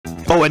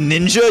Oh, a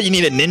ninja? You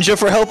need a ninja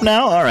for help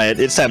now? All right,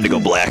 it's time to go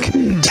black.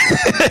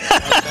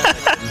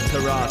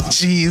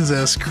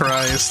 Jesus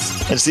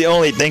Christ. It's the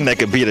only thing that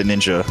could beat a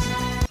ninja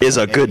is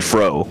a good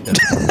throw.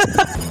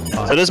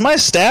 So does my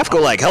staff go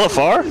like hella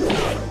far?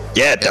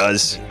 Yeah, it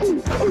does.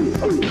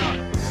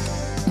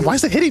 Why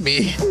is it hitting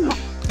me?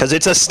 Because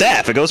it's a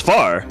staff. It goes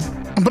far.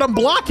 But I'm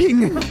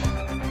blocking.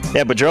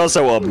 Yeah, but you're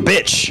also a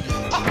bitch.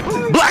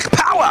 Black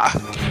power!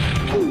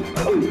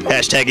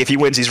 Hashtag if he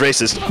wins, he's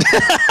racist.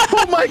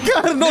 Oh my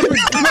god, don't even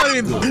do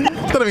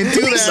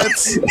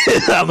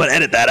that. I'm gonna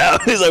edit that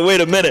out. He's like,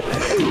 wait a minute.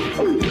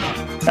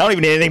 I don't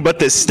even need anything but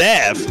this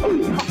staff.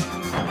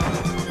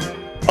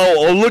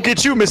 Oh, look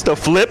at you, Mr.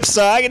 Flip.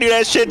 So I can do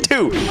that shit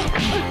too.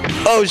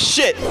 Oh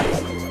shit.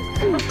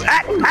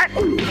 I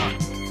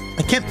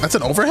can't. That's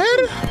an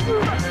overhead?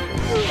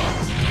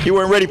 You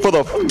weren't ready for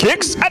the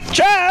kicks?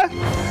 Achha!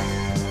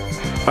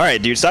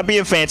 Alright, dude, stop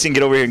being fancy and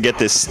get over here and get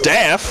this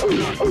staff.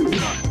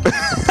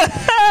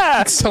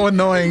 That's so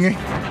annoying.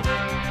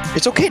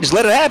 It's okay, just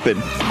let it happen.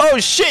 Oh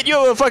shit, you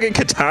have a fucking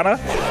katana?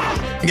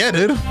 Yeah,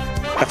 dude.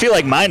 I feel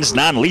like mine's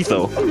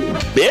non-lethal.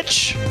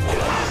 Bitch!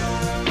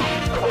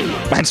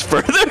 Mine's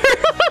further?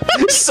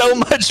 So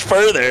much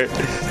further.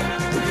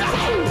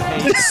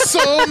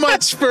 So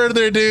much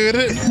further, dude.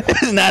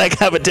 It's not a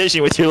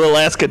competition with your little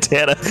ass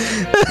katana.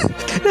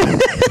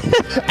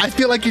 I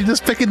feel like you're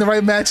just picking the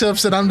right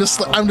matchups, and I'm just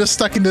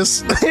stuck in this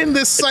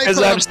cycle. Because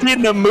I've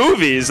seen the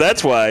movies.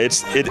 That's why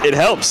it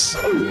helps.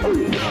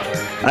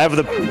 I have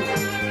the.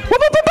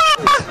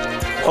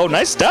 Oh,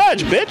 nice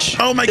dodge, bitch.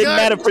 Oh my Didn't god.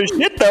 matter for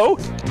shit though.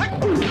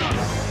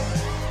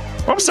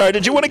 Oh, I'm sorry.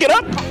 Did you want to get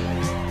up?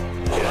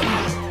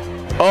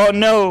 Oh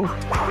no.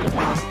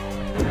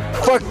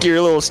 Fuck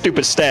your little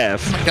stupid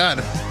staff. Oh my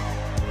god.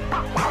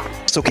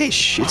 It's okay.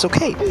 Shh. It's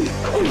okay.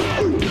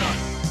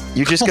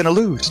 You're just gonna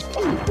lose.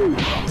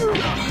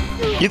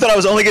 You thought I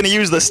was only gonna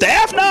use the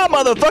staff? Nah,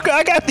 motherfucker.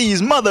 I got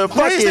these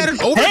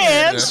motherfucking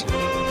hands.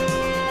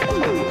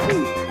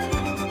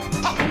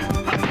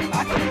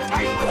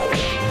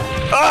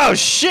 Oh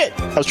shit!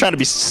 I was trying to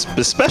be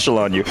special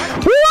on you.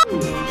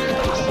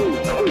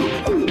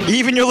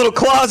 Even your little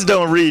claws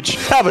don't reach.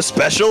 Have a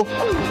special.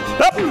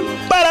 Up,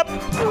 up.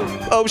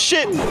 Oh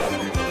shit!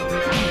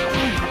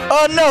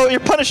 Oh no! You're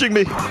punishing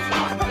me.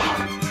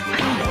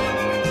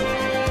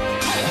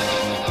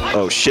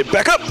 Oh shit!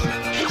 Back up!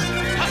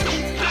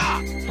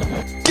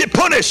 Get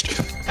punished!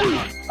 KO.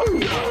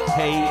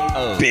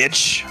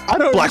 Bitch! I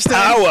don't Black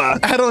understand. power!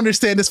 I don't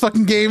understand this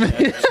fucking game.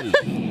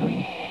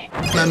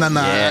 No.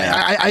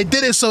 Yeah. I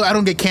did it so I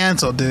don't get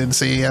canceled, dude.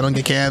 See, I don't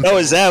get canceled. Oh,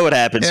 is that what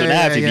happened? So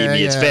now if you beat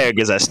me, it's fair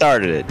because I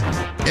started it.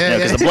 Yeah,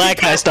 Because the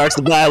black guy starts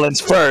the violence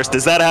first.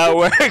 Is that how it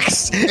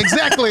works?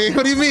 Exactly.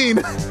 What do you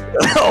mean?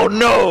 Oh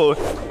no!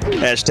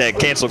 Hashtag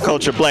cancel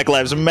culture. Black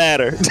Lives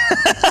Matter.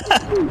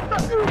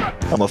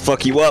 I'm gonna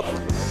fuck you up.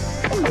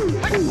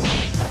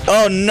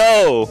 Oh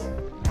no!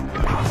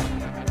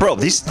 Bro,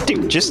 I'm just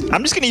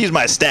gonna use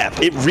my staff.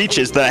 It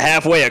reaches the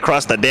halfway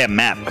across the damn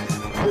map.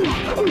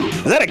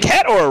 Is that a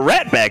cat or a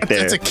rat back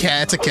there? It's a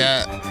cat. It's a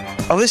cat.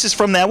 Oh, this is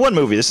from that one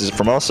movie. This is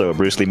from also a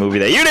Bruce Lee movie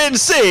that you didn't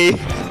see.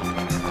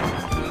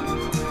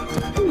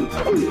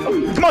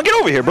 Come on, get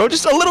over here, bro.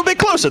 Just a little bit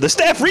closer. The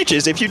staff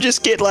reaches if you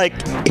just get like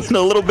in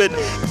a little bit.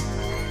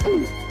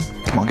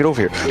 Come on, get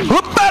over here.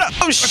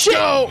 Oh shit!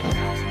 All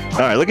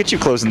right, look at you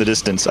closing the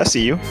distance. I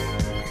see you.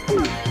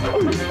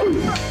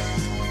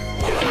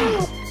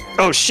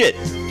 Oh shit!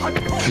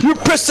 You're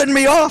pissing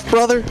me off,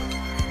 brother.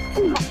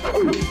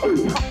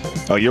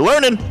 Oh, you're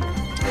learning.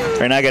 All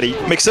right, now I gotta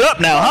mix it up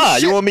now, huh?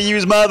 You want me to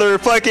use my other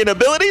fucking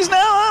abilities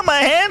now, huh? My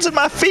hands and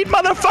my feet,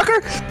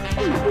 motherfucker?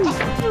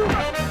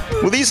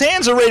 Well, these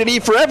hands are rated E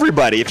for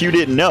everybody, if you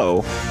didn't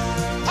know.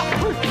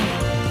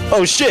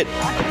 Oh, shit.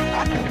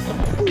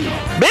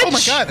 Bitch! Oh,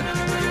 my God.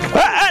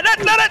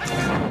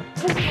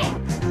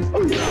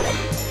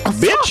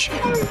 Bitch!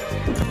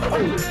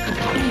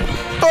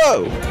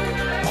 Oh!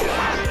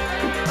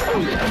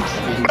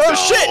 Oh,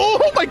 shit! Oh,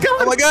 my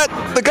God! Oh, my God!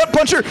 The gut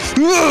puncher!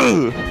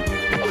 Ugh.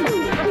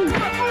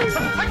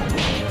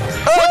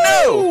 Oh,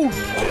 no!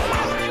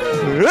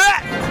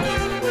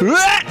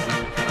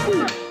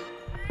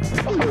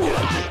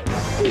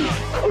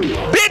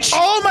 Bitch!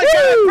 Oh, my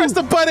God! Press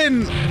the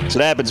button! That's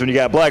what happens when you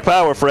got black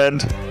power,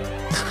 friend.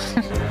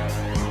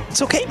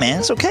 It's okay, man.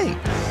 It's okay.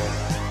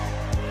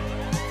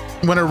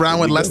 Went around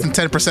with less than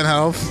 10%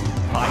 health.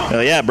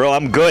 Hell yeah, bro.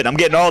 I'm good. I'm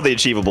getting all the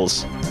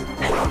achievables.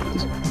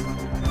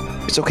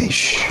 It's okay.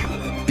 Shh.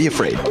 Be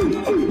afraid.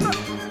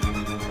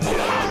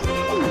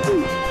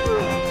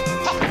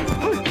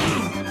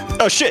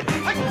 Oh, shit.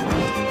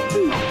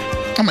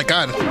 Oh, my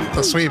God.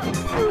 The sweep.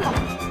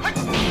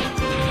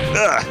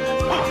 Ugh.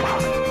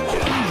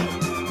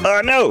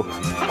 Oh, no.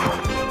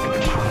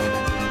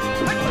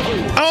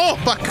 Oh,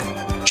 fuck.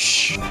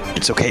 Shh.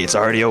 It's okay. It's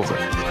already over.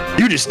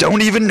 You just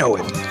don't even know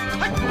it.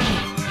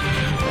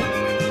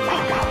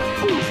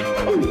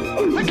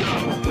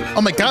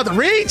 Oh, my God. The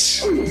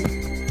reach.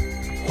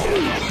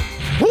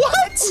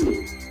 What?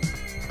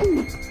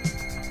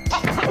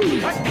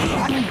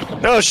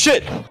 Oh,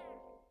 shit.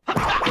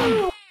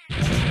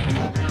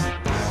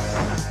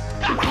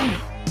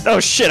 Oh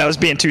shit, I was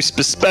being too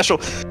special.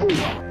 Oh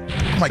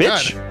my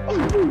Bitch. god.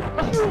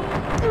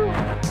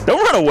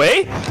 Don't run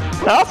away.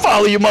 I'll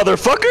follow you,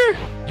 motherfucker.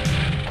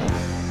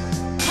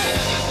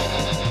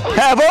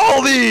 Have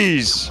all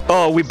these.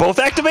 Oh, we both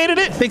activated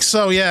it? I think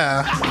so,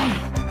 yeah.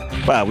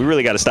 Wow, we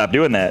really got to stop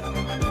doing that.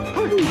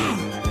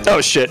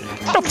 Oh shit.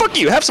 No, fuck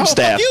you. Have some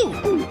staff. Fuck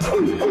you.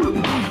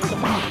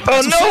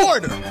 Oh no.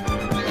 Sword.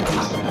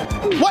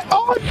 What?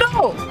 Oh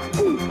no.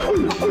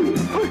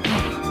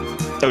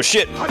 Oh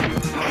shit.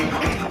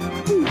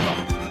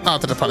 Oh,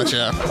 to the punish,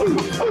 yeah.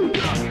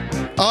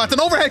 Oh, it's an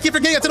overhead. Keep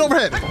forgetting it's an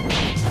overhead.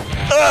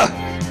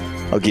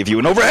 I'll give you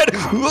an overhead.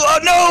 Oh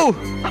no.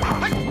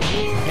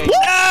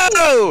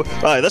 No!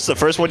 Oh, that's the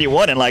first one you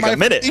won in like a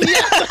minute. Yeah,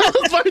 that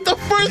was like the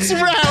first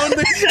round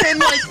in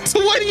like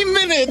 20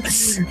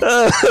 minutes.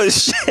 Oh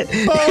shit.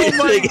 Oh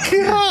my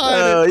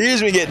god.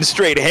 Here's me getting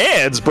straight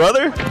hands,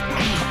 brother.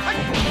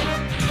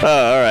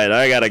 Oh, all right.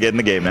 I gotta get in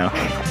the game now.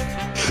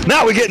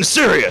 Now we're getting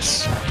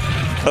serious.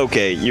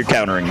 Okay, you're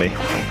countering me.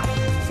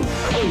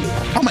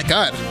 Oh my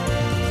god.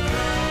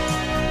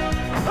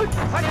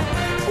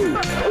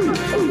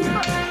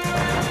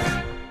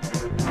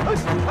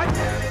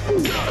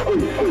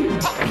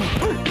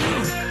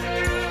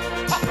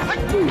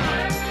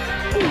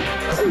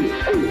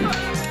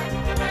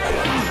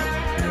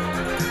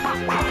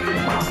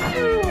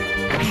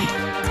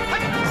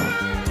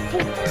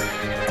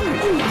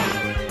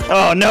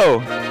 Oh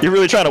no, you're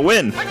really trying to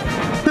win.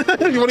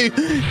 What do you...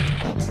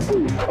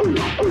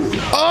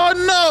 Oh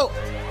no!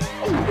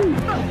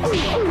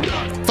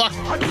 Fuck.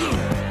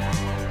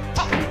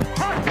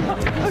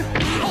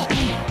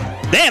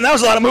 Damn, that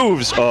was a lot of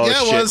moves. Oh Yeah,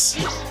 shit. it was.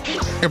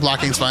 Your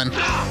blocking's fine.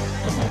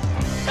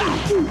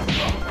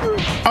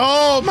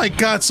 Oh my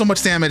god, so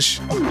much damage.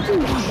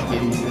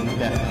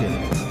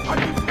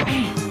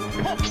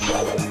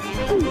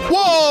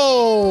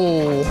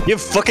 Whoa! You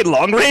have fucking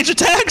long range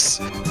attacks?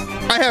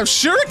 I have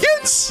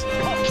shurikens?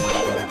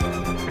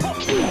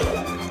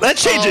 That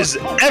changes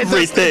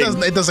everything.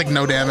 It does like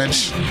no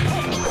damage.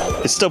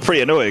 It's still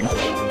pretty annoying.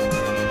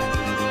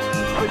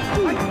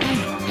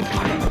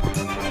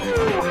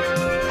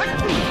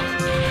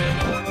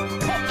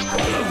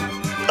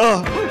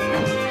 Oh.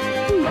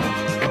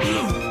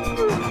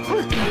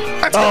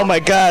 Oh my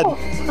god.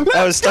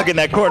 I was stuck in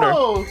that corner.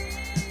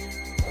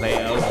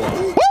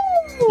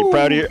 You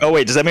proud of your... Oh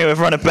wait, does that mean we have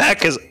to run it back?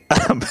 Cause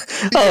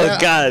oh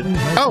god.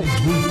 Oh.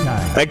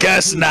 I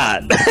guess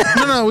not.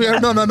 No, we're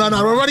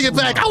running it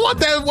back. I want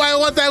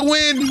that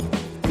win.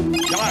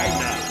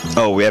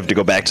 Oh, we have to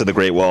go back to the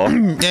Great Wall.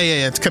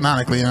 Yeah. It's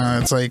canonically,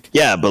 it's like.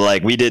 Yeah, but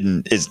like we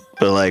didn't.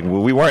 But like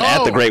we weren't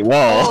at the Great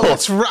Wall. Oh,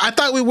 that's right. I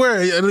thought we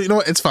were. You know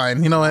what? It's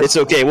fine. You know what? It's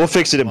okay. We'll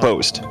fix it in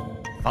post.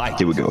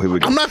 Here we go.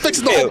 I'm not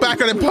fixing the whole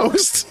background in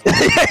post.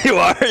 Yeah, you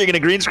are. You're gonna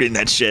green screen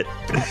that shit.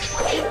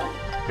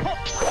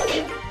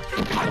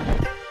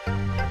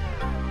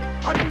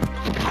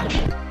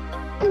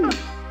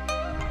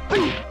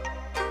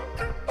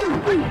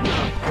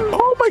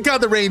 Oh my god,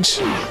 the range.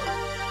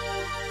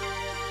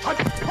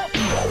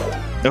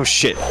 Oh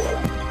shit.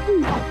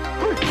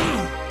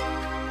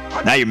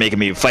 Now you're making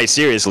me fight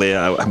seriously.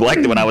 I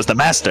liked it when I was the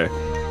master.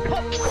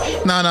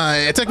 No,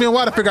 it took me a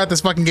while to figure out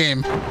this fucking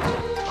game.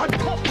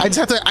 I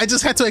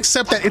just had to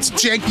accept that it's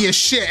janky as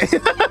shit.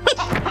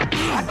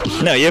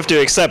 No, you have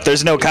to accept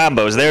there's no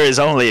combos. There is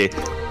only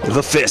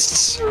the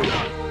fists.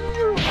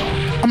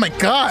 Oh my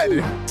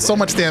god. So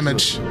much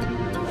damage.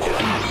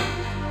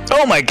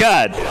 Oh my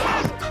god.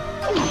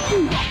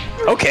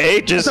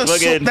 Okay, just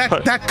fucking...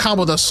 that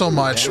combo does so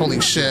much.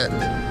 Holy shit.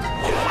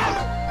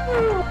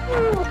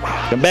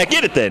 Come back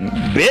in it then,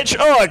 bitch.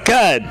 Oh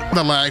god.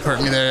 The lag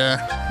hurt me there,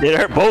 yeah. It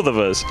hurt both of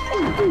us.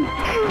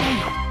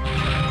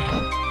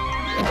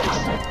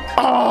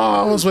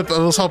 Oh, I was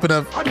hoping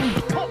to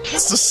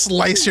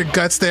slice your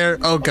guts there.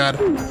 Oh god.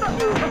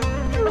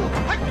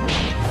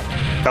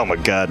 Oh my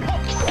god.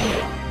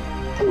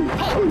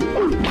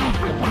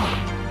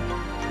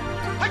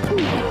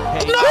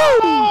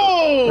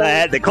 No! I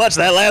had to clutch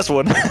that last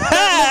one.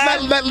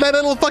 that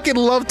little fucking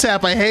love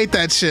tap. I hate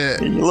that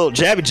shit. You little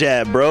jabby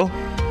jab, bro.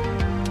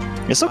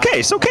 It's okay.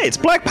 It's okay. It's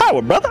black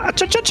power, brother.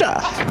 Cha cha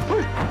cha.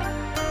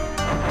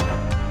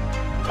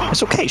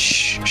 It's okay.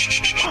 Shh.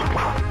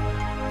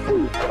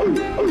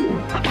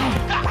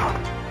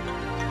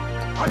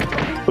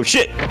 Oh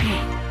shit.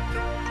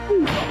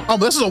 Oh,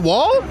 this is a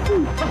wall?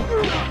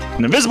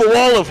 An invisible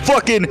wall of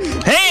fucking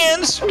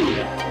hands.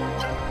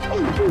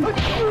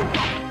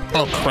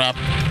 Oh crap.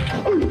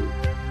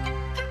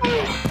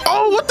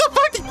 Oh, what the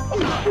fuck?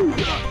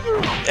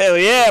 Hell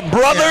yeah,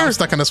 brother. Yeah, I'm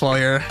stuck on this wall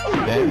here.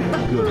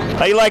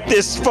 How you like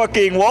this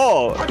fucking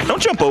wall?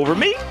 Don't jump over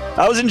me.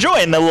 I was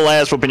enjoying the little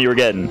ass whooping you were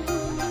getting.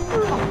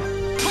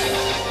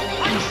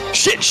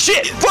 Shit,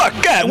 fuck,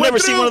 God, I've never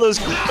seen one of those.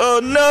 Oh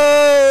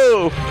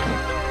no!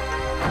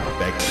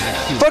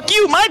 Fuck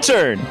you, my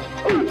turn.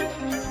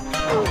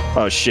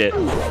 Oh shit.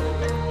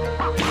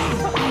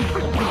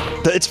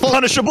 It's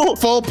punishable.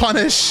 Full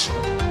punish.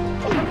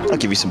 I'll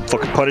give you some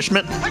fucking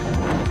punishment.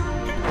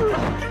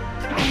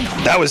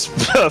 That was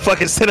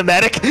fucking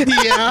cinematic.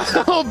 Yeah, a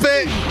little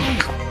bit.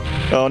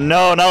 Oh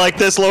no, not like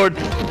this, Lord.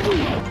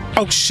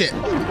 Oh shit.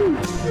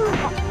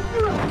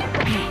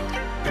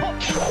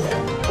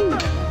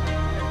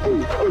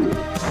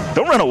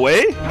 Don't run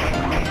away.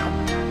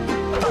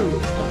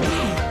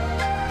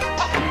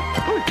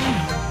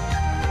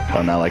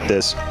 Oh, not like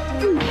this.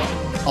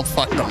 Oh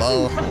fuck the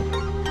low.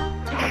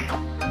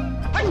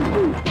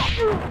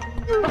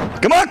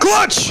 Come on,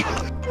 clutch!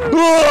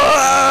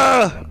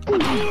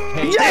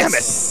 Damn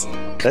it!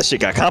 That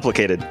shit got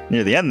complicated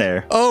near the end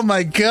there. Oh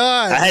my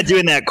god. I had you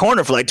in that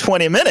corner for like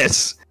 20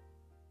 minutes.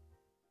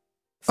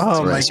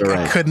 Oh my god.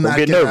 I could not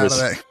Don't get nervous.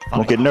 out of that.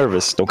 Don't get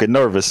nervous. Don't get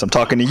nervous. I'm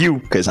talking to you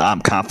because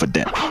I'm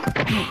confident.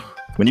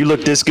 When you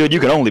look this good, you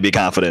can only be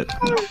confident.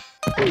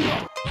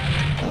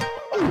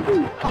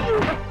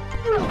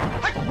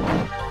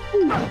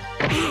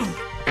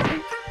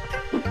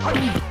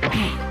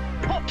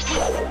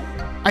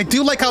 I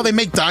do like how they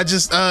make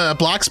dodges,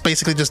 blocks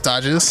basically just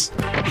dodges.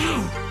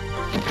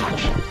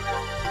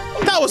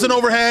 That was an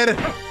overhead.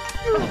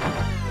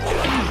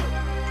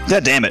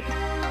 God damn it.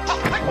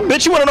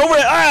 Bitch, you want an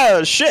overhead?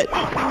 Ah, shit.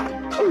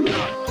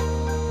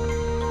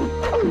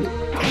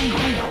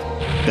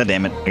 God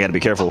damn it. I gotta be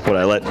careful with what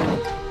I let.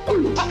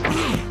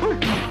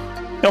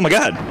 Oh my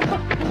god.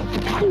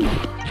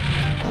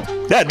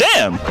 God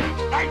damn.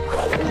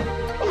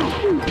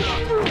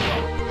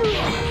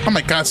 Oh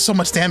my god, so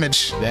much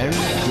damage. Very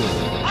good.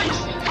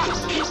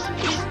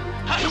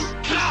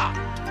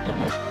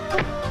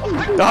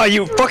 Oh,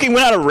 you fucking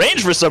went out of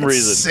range for some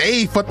reason.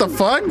 Safe, what the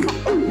fuck?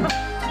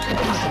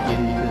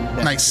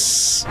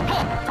 Nice.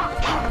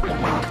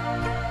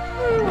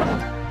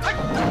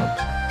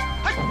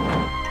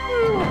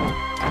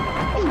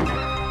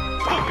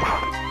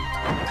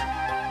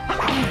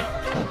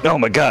 Oh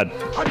my god.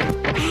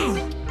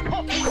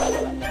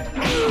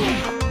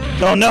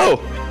 Oh no.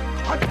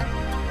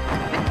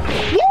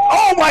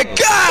 Oh my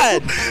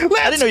god!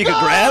 I didn't know you could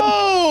grab.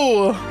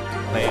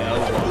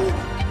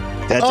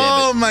 God damn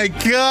Oh it. my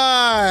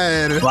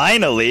god!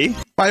 Finally.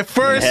 My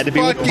first had to be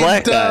with fucking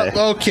black dub.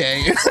 guy.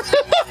 Okay.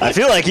 I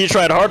feel like you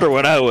tried harder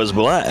when I was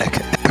black.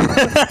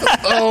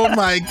 Oh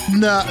my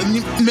no.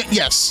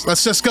 Yes,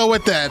 let's just go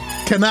with that.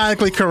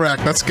 Canonically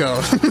correct. Let's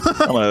go.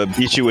 I'm gonna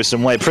beat you with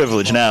some white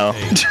privilege now.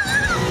 Tang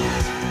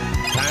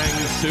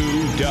Su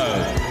Do.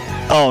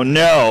 Oh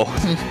no.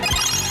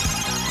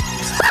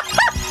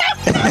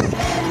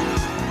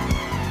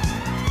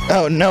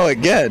 Oh no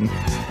again.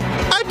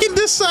 I can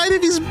decide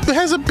if he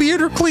has a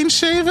beard or clean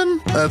shaven.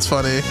 That's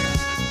funny.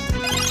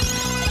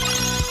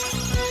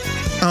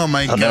 Oh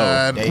my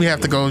god. No. We have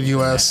to go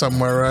US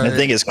somewhere, right? The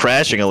thing is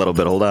crashing a little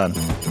bit. Hold on.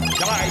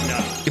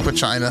 China. You put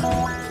China.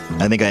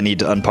 I think I need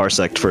to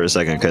unparsect for a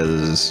second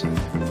because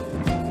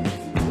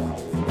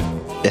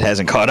it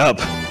hasn't caught up.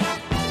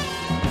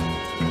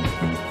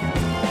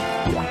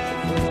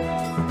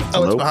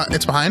 Oh, Hello?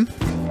 it's behind?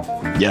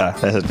 Yeah,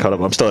 that hasn't caught up.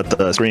 I'm still at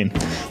the screen.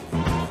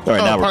 All right,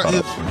 now we're caught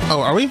up.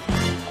 Oh, are we?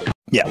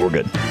 Yeah, we're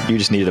good. You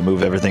just need to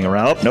move everything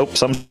around. Oh, nope,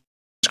 something's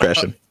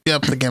crashing.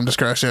 Yep, the game just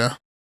crashed, yeah.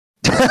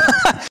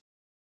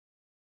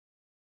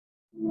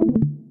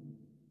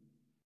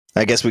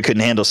 I guess we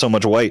couldn't handle so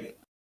much white.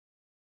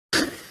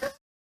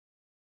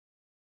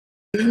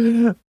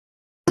 It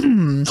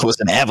was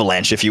an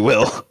avalanche, if you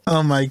will.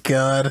 Oh my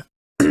god.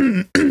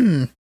 Have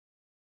you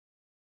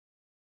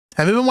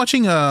been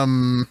watching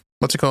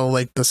what's it called,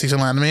 like the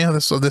seasonal anime of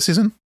this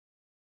season?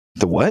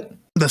 The what?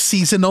 The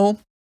seasonal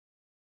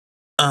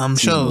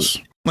shows.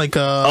 Like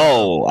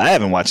Oh, I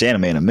haven't watched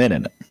anime in a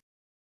minute.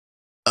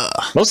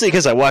 Mostly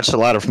because I watch a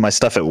lot of my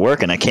stuff at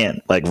work and I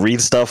can't like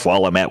read stuff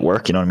while I'm at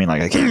work. You know what I mean?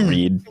 Like I can't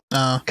read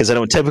because I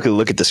don't typically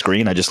look at the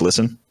screen. I just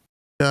listen.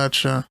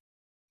 Gotcha.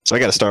 So I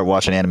got to start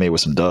watching anime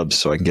with some dubs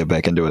so I can get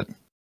back into it.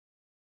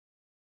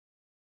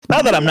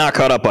 Not that I'm not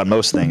caught up on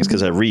most things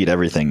because I read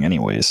everything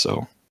anyways.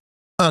 So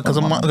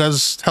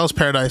because Hell's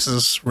Paradise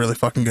is really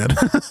fucking good.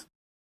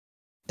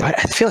 I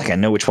feel like I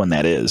know which one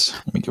that is.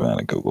 Let me give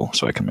that a Google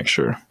so I can make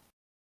sure.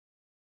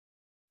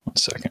 1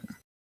 second.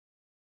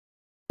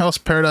 Hell's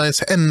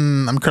Paradise,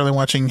 and I'm currently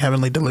watching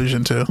Heavenly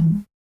Delusion too.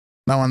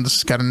 That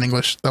one's got an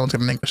English. That one's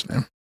got an English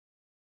name.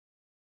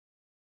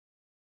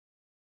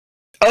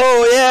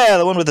 Oh yeah,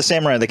 the one with the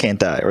samurai that can't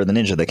die, or the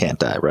ninja that can't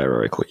die.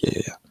 Right, cool.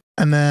 Yeah.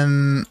 And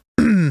then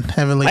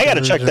Heavenly. I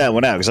gotta Delusion. check that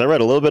one out because I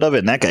read a little bit of it,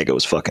 and that guy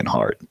goes fucking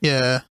hard.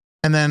 Yeah,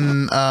 and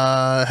then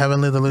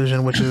Heavenly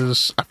Delusion, which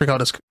is I forgot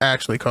what it's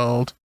actually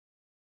called.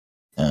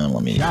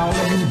 Let me.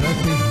 Shaolin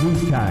versus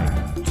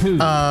Wutang 2.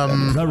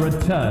 The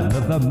Return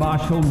of the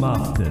Martial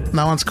Masters.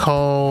 That one's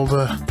called.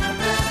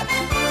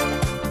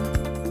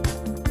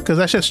 Because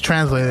that shit's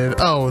translated.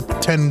 Oh,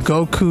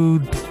 Tengoku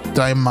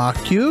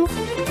Daimaku.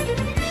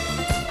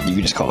 You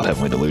can just call it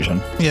Heavenly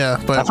Delusion.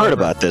 Yeah, but I've heard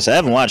about this. I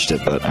haven't watched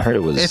it, but I heard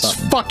it was. It's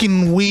something.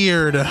 fucking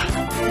weird.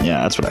 Yeah,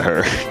 that's what I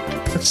heard.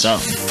 It's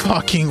something.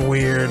 fucking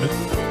weird.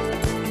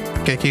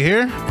 Okay, can you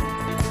hear?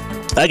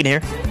 I can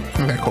hear.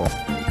 Okay, cool.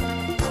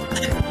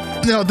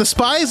 No,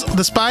 despite all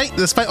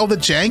the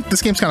jank,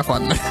 this game's kind of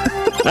fun.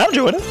 I'm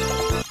enjoying it.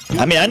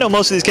 I mean, I know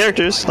most of these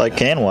characters, like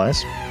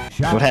can-wise.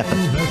 What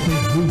happened?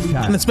 versus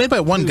Wutang. And it's made by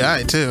one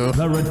guy too.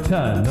 The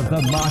return of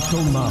the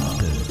martial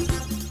masters.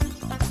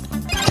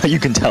 You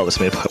can tell it's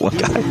made by one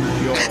guy.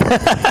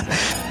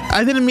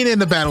 I didn't mean it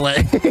in a bad way.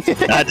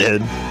 I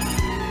did.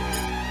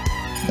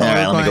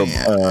 Alright, let me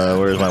go.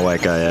 Where's my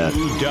white guy at?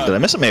 Did I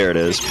miss him? Here it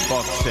is.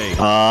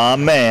 Aw,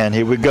 man.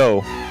 Here we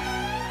go.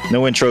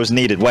 No intros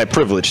needed. White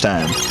privilege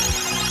time.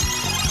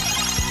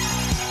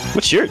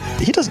 What's your...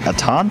 He doesn't... A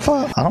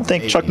Tonfa? I don't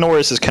think Chuck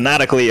Norris is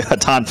canonically a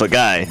Tonfa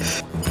guy.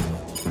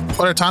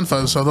 What are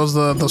tonfas? So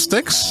those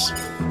sticks?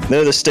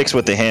 They're the sticks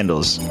with the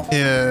handles.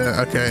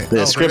 Yeah, okay.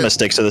 The Scrima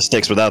sticks are the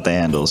sticks without the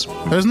handles.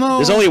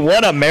 There's only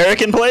one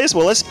American place?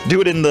 Well, let's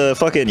do it in the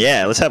fucking...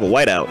 Yeah, let's have a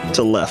whiteout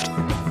to the left.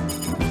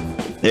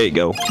 There you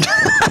go.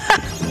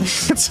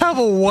 Let's have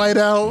a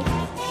whiteout.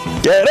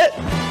 Get it?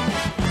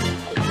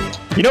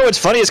 You know what's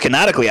funny is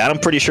canonically, I'm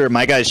pretty sure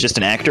my guy's just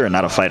an actor and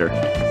not a fighter.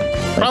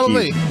 Like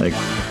Probably.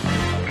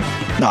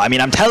 No, I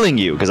mean, I'm telling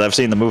you, because I've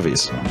seen the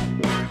movies.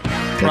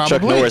 Like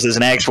Chuck Norris is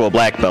an actual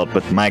black belt,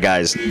 but my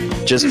guy's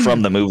just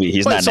from the movie.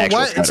 He's not an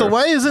actual fighter. So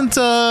why isn't,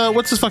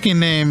 what's his fucking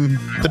name?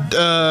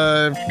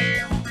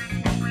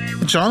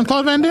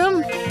 Jean-Claude Van Damme?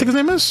 I think his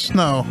name is?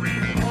 No.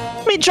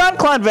 I mean,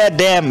 Jean-Claude Van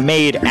Damme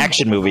made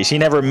action movies. He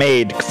never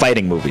made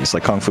fighting movies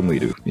like Kung Fu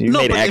Liu. He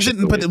made action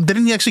movies. But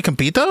didn't he actually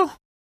compete, though?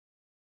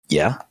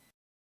 Yeah.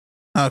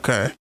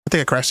 Okay. I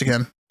think I crashed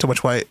again. Too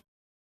much white.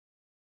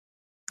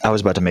 I was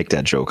about to make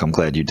that joke. I'm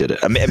glad you did it.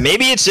 I mean,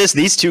 maybe it's just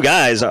these two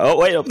guys. Oh,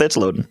 wait. Oh, that's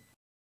loading.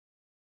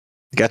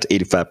 It got to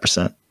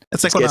 85%.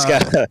 It's like it's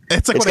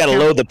got to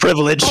load the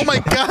privilege. Oh my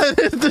god.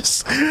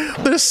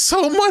 There's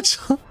so much.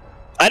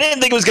 I didn't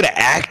think it was going to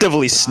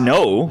actively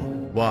snow.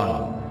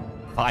 One.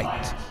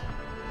 Fight.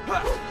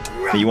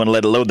 You want to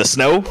let it load the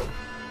snow?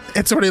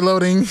 It's already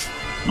loading.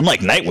 I'm like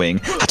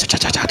Nightwing.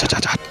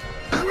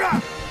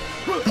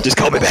 Just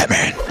call me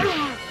Batman.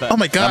 Oh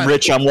my god. I'm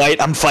rich, I'm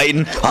white, I'm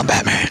fighting, I'm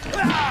Batman.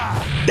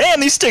 Damn,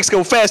 these sticks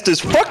go fast as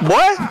fuck,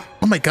 boy.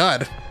 Oh my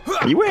god.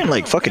 Are you wearing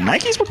like fucking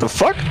Nikes? What the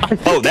fuck?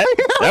 Oh,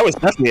 that was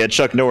definitely a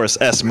Chuck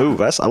Norris-esque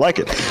move. I like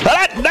it.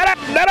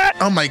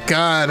 Oh my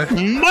god.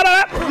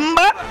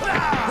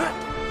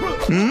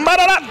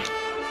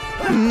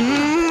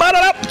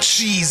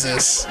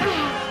 Jesus.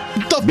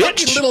 The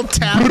fucking little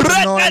tap is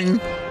annoying.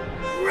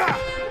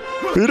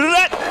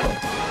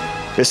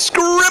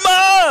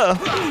 Screamer!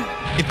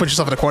 You put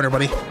yourself in a corner,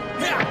 buddy.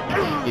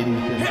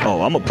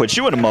 Oh, I'm gonna put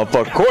you in a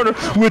motherfucking corner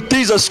with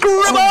these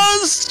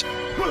screamers!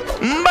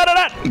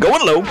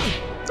 Going low.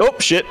 Oh,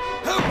 shit.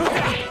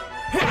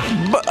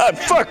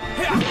 Fuck.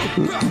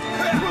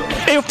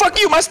 Hey, fuck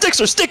you, my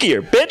sticks are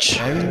stickier, bitch.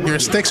 Your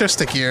sticks are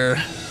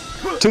stickier.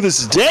 To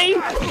this day?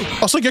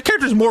 Also, your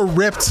character's more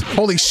ripped.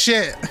 Holy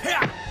shit.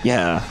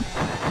 Yeah.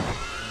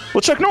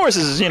 Well, Chuck Norris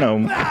is, you know,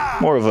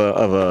 more of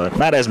a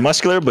not as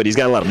muscular, but he's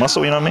got a lot of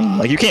muscle, you know what I mean?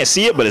 Like, you can't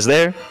see it, but it's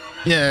there.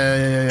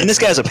 Yeah. And this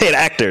guy's a paid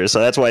actor, so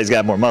that's why he's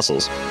got more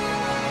muscles.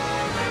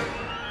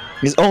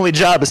 His only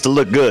job is to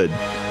look good.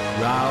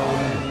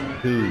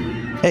 Round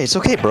 2. Hey, it's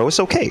okay, bro. It's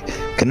okay.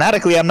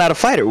 Canonically, I'm not a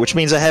fighter, which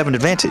means I have an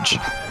advantage.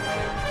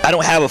 I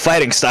don't have a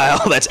fighting style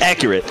that's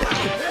accurate.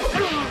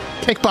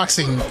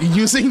 Kickboxing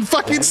using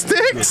fucking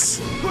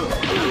sticks.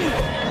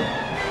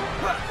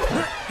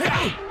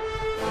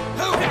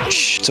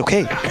 Shh, it's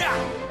okay.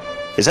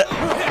 Is that?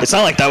 It's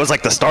not like that was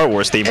like the Star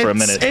Wars theme for a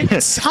minute.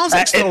 It sounds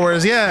like Star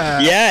Wars, yeah.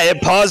 Yeah, it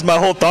paused my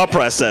whole thought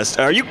process.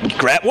 Are you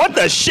what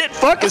the shit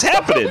fuck is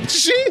happening?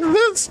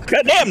 Jesus.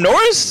 Goddamn,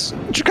 Norris.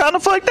 You kind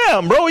of fucked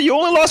down, bro. You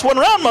only lost one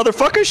round,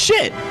 motherfucker.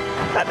 Shit.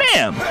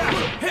 Goddamn.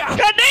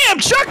 Goddamn,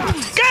 Chuck.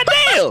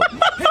 Goddamn.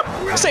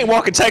 This ain't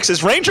walking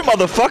Texas Ranger,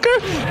 motherfucker.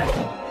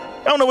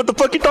 I don't know what the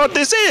fuck you thought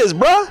this is,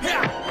 bruh.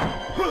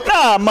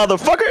 Nah,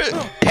 motherfucker.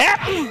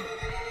 Hap.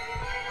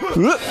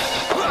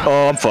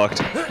 Oh, I'm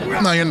fucked.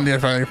 No, you're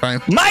fine. You're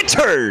fine. My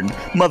turn,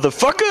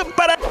 motherfucker.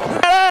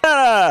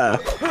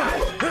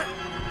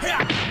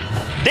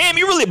 Damn,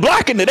 you really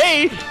blocking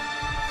today.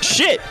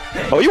 Shit.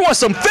 Oh, you want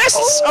some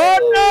fists? Oh,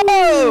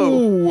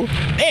 no.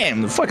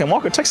 Damn, the fucking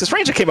Walker Texas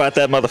Ranger came out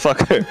that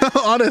motherfucker.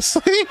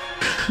 Honestly.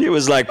 He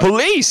was like,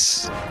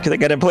 police. Because they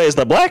got him play as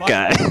the black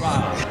guy.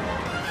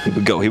 Here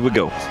we go. Here we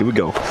go. Here we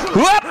go.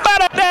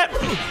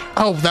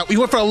 Oh, that we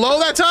went for a low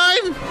that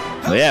time?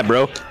 Oh, yeah,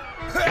 bro.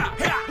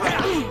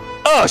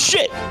 Oh,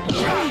 shit.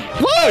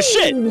 Oh,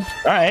 shit. All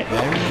right.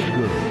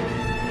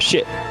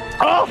 Shit.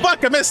 Oh,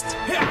 fuck, I missed.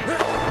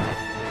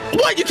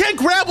 What? You can't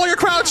grab while you're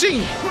crouching.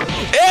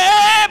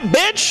 Yeah,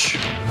 bitch.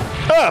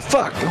 Oh,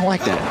 fuck. I don't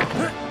like that.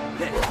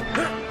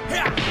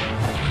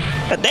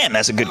 God damn,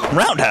 that's a good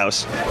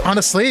roundhouse.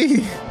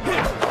 Honestly.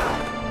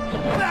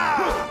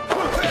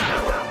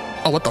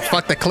 Oh, what the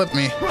fuck? That clipped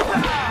me.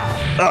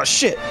 Oh,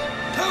 shit.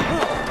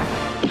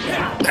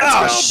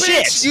 Oh,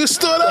 shit. Bitch. You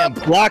stood up.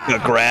 Block a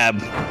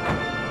grab.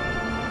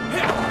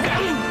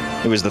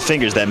 It was the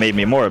fingers that made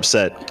me more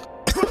upset.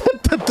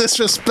 The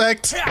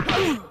disrespect.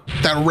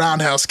 That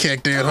roundhouse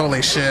kick, dude.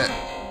 Holy shit.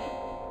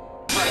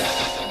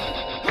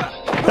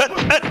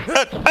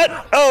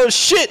 Oh,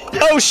 shit.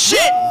 Oh,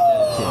 shit.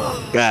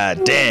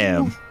 God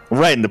damn.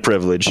 Right in the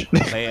privilege.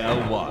 Player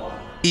 1.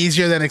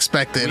 Easier than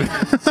expected.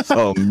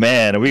 Oh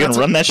man, are we gonna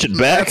run that shit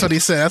back? That's what he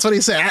said. That's what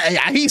he said.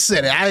 He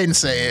said it. I didn't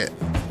say it.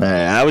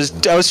 I was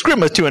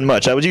scrimming too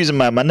much. I was using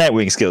my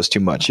Nightwing skills too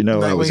much. You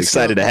know, I was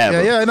excited to have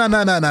them. Yeah, no.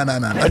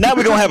 And now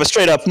we're gonna have a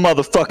straight up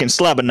motherfucking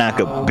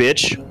slobberknocker,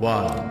 bitch.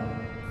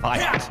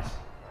 Fight.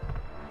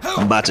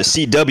 I'm about to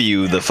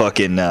CW the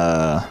fucking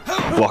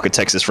Walker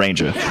Texas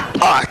Ranger. Oh,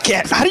 I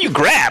can't. How do you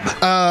grab?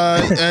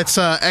 It's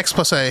X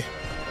plus A.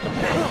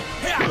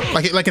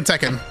 Like in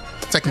Tekken.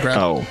 Tekken grab.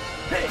 Oh.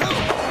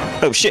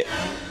 Oh shit.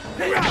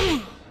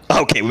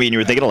 Okay, me and you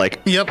were thinking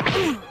alike. Yep.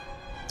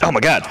 Oh my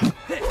god.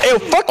 Hey,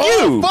 fuck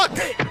you! Fuck!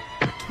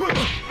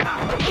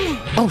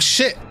 Oh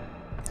shit.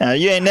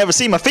 You ain't never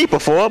seen my feet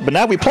before, but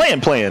now we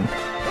playing.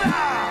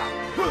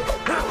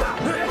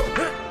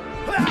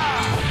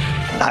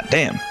 Ah,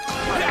 damn.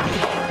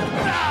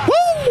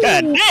 Woo!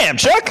 God damn,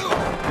 Chuck!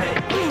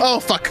 Oh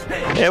fuck.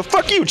 Yeah,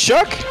 fuck you,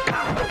 Chuck!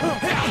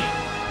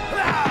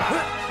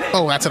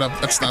 Oh, that's it.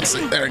 That's not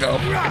sick. There we go.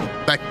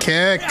 That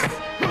kick.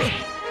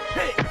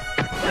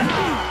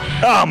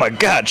 Oh my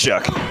god,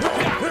 Chuck!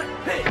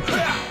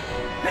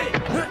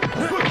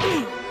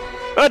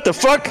 What the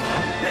fuck?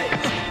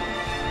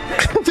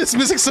 This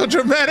music's so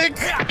dramatic.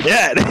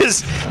 Yeah, it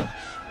is.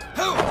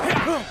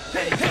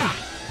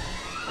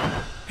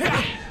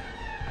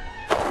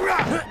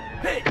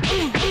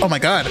 Oh my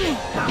god.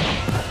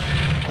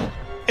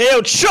 Hey,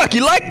 yo, Chuck,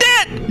 you like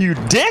that? You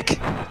dick?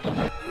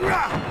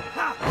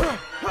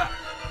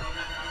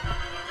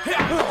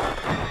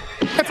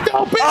 Let's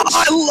go,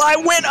 bitch. Oh, I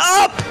went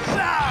up!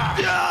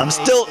 I'm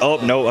still. Oh,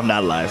 no, I'm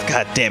not alive.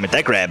 God damn it,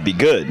 that grab be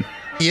good.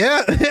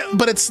 Yeah,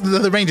 but it's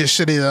the range is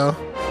shitty though.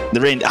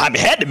 The range, I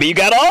had to be. You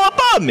got all up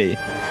on me.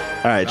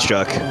 All right,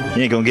 Chuck.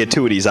 You ain't gonna get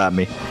two of these on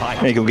me.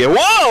 You ain't gonna get.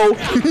 Whoa!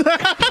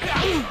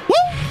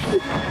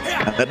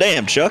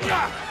 Damn, Chuck.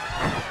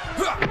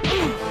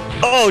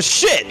 Oh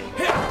shit!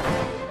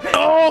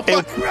 Oh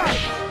fuck!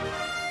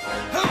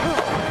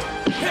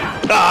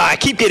 I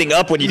keep getting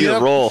up when you do the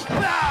roll.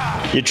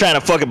 You're trying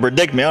to fucking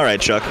predict me. All right,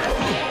 Chuck.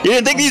 You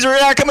didn't think these were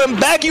not coming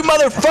back, you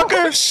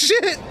motherfucker? Oh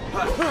shit!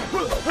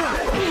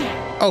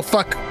 Oh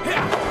fuck!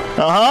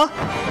 Uh huh.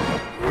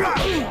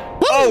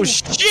 Oh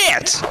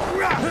shit!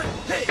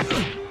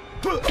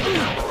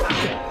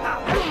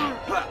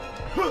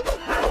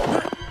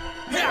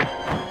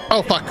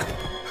 Oh fuck!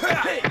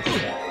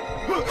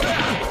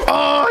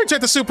 Oh, I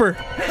tried the super.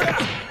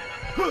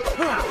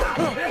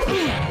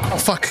 Oh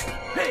fuck!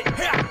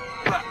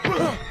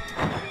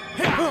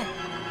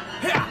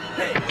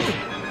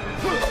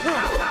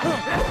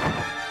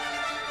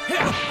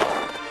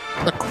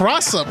 The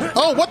cross up.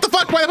 Oh, what the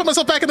fuck? Why did I put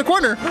myself back in the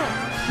corner?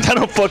 I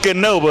don't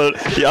fucking know, but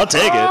yeah, I'll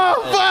take it.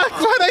 Oh fuck!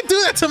 Why'd I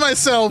do that to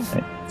myself?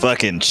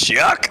 Fucking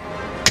Chuck.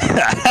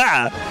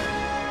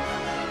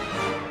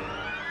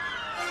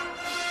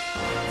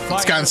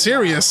 It's gotten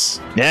serious.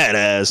 Yeah, it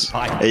has.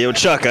 Hey, yo,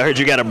 Chuck, I heard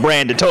you got a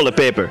brand of toilet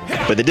paper,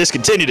 but they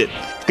discontinued it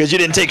because you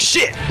didn't take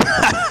shit.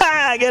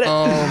 I get it.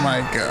 Oh my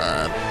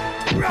god.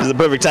 This is the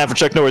perfect time for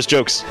Chuck Norris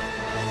jokes.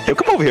 Yo,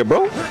 come over here,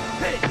 bro.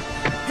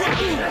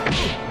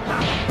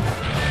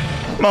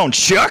 Come on,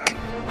 Chuck.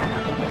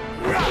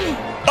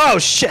 Oh,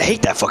 shit. I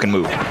hate that fucking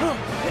move.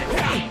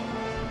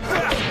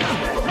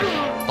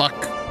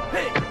 Fuck.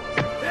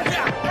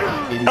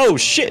 Oh,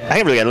 shit.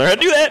 I really gotta learn how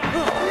to do that.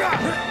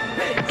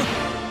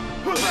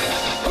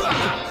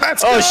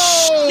 Let's Oh, go!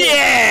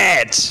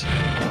 shit.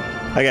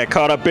 I got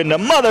caught up in the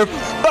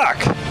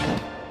motherfuck.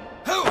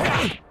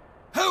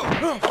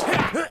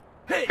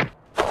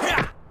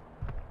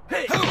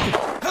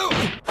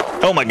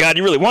 Oh, my God.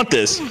 You really want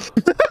this?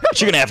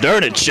 You're gonna have to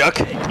earn it, Chuck.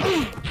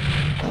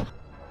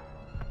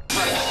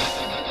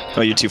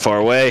 Oh, you're too far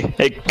away.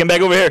 Hey, come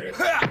back over here.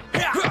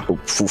 Oh,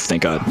 phew,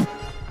 thank God.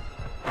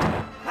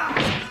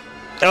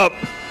 Oh.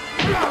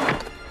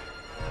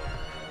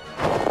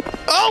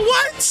 Oh,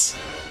 what?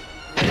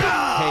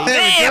 Damn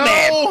There we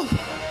it. go.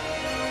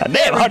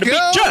 Damn, hard to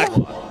Go. beat Chuck.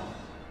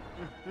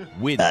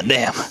 Win. God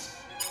damn.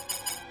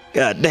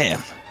 God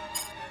damn.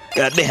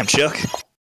 God damn, Chuck.